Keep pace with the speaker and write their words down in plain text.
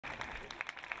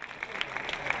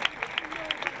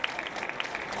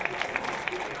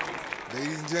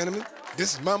gentlemen,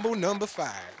 this is Mambo number 5.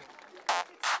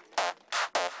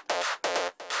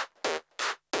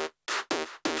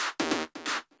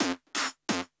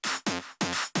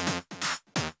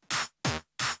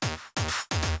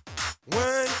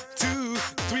 One, two,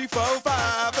 three, four,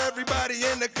 five. Everybody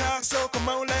in the car, so come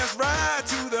on, let's ride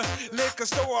to the liquor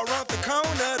store around the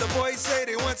corner. The boys say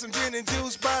they want some gin and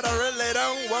juice, but I really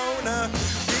don't wanna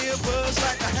be a buzz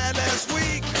like I had last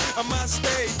week. I must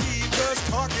stay deep, cause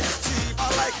talk is cheap. I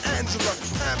like Angela,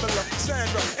 Pamela,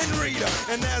 Sandra, and Rita.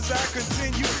 And as I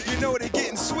continue, you know they're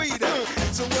getting sweeter.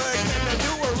 So what can I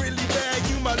do? I really bag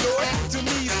you, my lord. To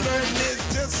me, flirting is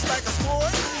just like a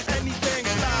sport. Anything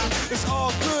fly, it's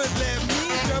all good. Let me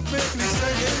jump in, please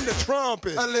sing the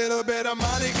trumpet. A little bit of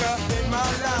Monica in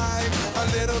my life, a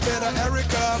little bit of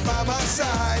Erica by my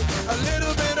side, a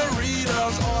little bit of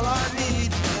Rita's all I need,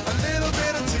 a little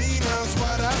bit of Tina's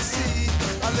what I see,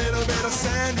 a little bit of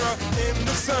Sandra in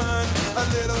the sun, a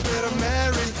little bit of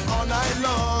Mary all night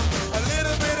long, a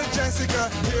little bit of Jessica,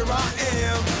 here I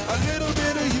am, a little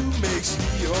bit of you makes me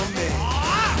your man.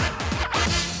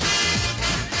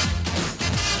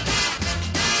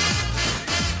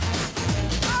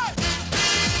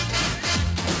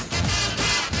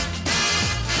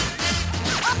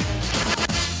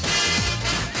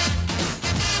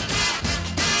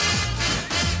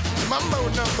 Mambo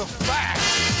number 5.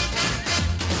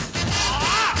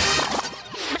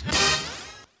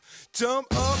 Jump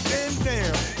up and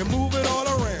down and move it all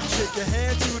around. Shake your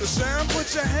hand to the sound,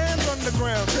 put your hands on the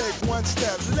ground. Take one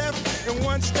step left and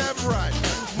one step right.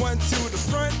 One to the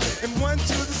front and one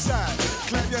to the side.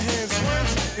 Clap your hands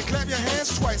once and clap your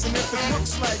hands twice. And if it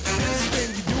looks like this,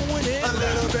 then you're doing it. A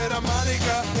little bit of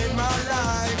Monica in my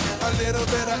life, a little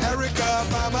bit of Erica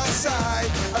by my side,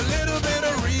 a little bit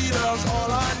of Rita's all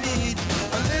I need,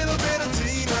 a little bit of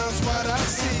Tina's what I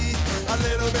see, a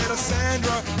little bit of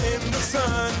Sandra in the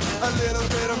sun, a little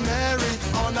bit of Mary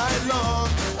all night long,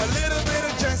 a little bit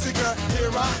of Jessica,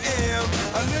 here I am,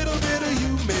 a little bit of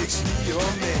you makes me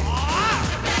your man.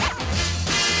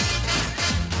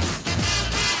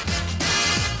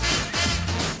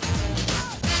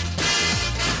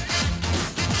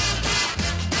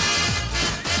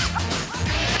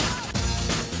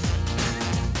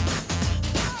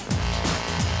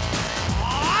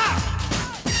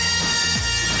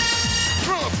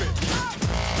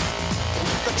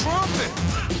 Trumpet.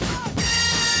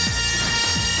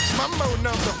 Mambo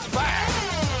number 5.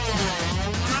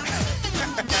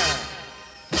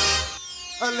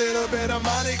 A little bit of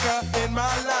Monica in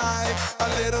my life, a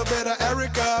little bit of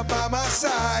Erica by my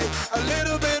side, a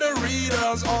little bit of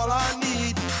Rita's all I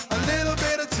need, a little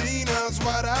bit of Tina's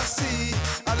what I see,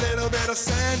 a little bit of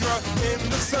Sandra in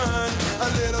the sun, a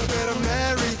little bit of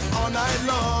Mary all night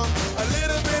long, a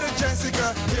little bit of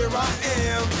Jessica, here I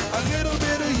am, a little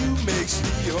bit of you makes me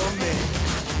your man.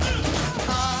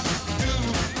 I do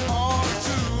all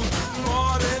to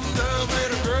fall in love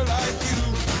with a girl like you,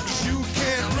 'cause you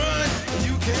can't run,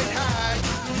 you can't hide,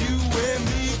 you and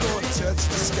me gonna touch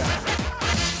the sky.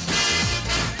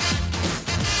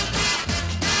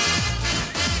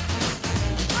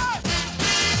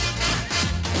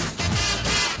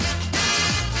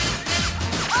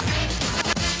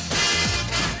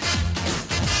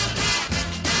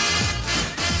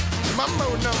 Mambo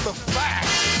number 5.